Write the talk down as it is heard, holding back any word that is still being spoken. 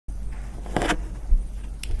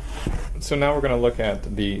So now we're going to look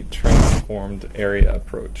at the transformed area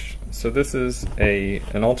approach. So this is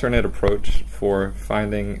an alternate approach for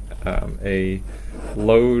finding a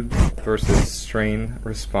load versus strain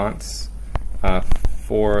response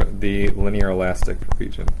for the linear elastic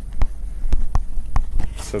region.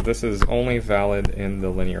 So this is only valid in the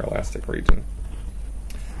linear elastic region.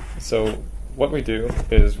 So what we do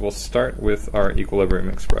is we'll start with our equilibrium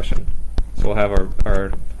expression. So we'll have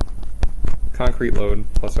our concrete load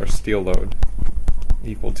plus our steel load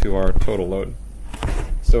equal to our total load.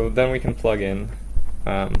 So then we can plug in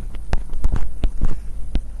our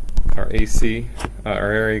AC,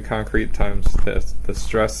 our area concrete times the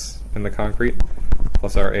stress in the concrete,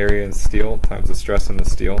 plus our area in steel times the stress in the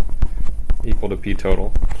steel, equal to P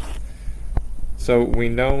total. So we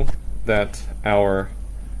know that our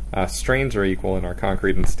strains are equal in our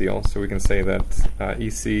concrete and steel, so we can say that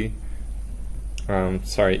EC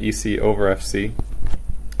over FC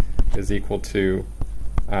is equal to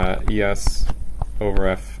ES over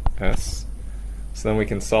FS. So then we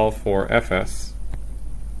can solve for FS,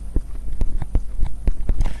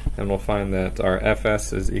 and we'll find that our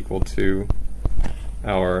FS is equal to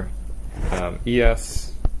our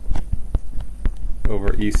ES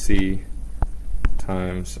over EC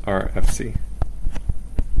times our FC.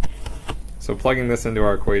 So plugging this into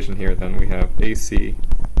our equation here, then we have AC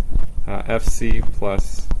FC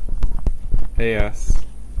plus AS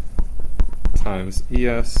times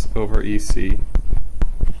ES over EC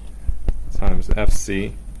times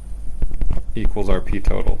FC equals our P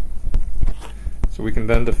total. So we can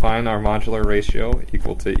then define our modular ratio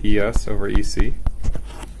equal to ES over EC,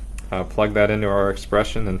 plug that into our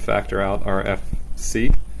expression and factor out our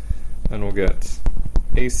FC, and we'll get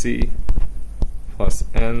AC plus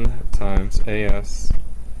N times AS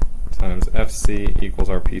times FC equals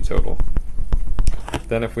our P total.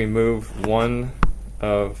 Then if we move one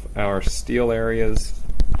of our steel areas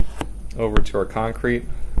over to our concrete,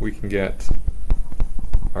 we can get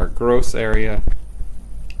our gross area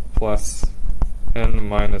plus N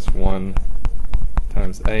minus 1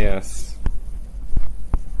 times AS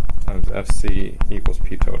times FC equals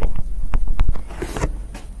P total.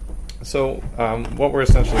 So what we're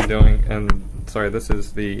essentially doing, and sorry, this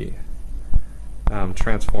is the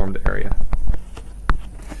transformed area.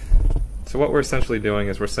 So what we're essentially doing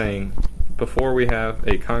is we're saying before we have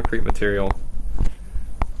a concrete material,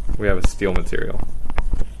 we have a steel material.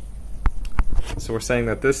 So we're saying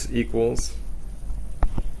that this equals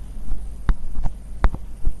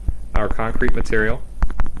our concrete material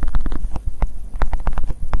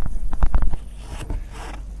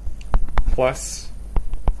plus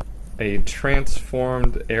a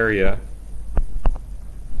transformed area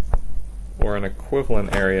or an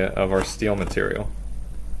equivalent area of our steel material,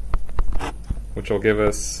 which will give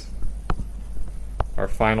us our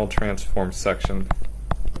final transformed section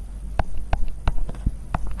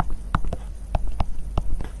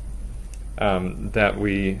that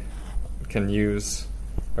we can use,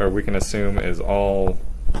 or we can assume is all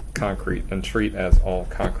concrete and treat as all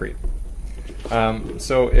concrete.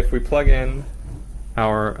 So if we plug in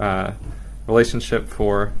our relationship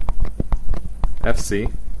for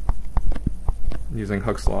FC using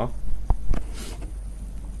Hooke's law,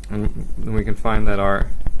 and we can find that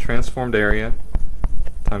our transformed area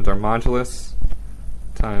times our modulus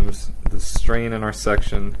times the strain in our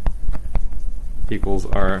section equals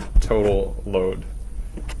our total load.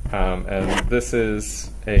 And this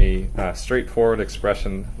is a straightforward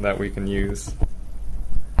expression that we can use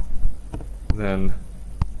then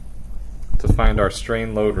to find our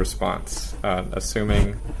strain load response,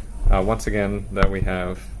 assuming once again that we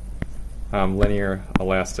have linear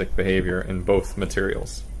elastic behavior in both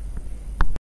materials.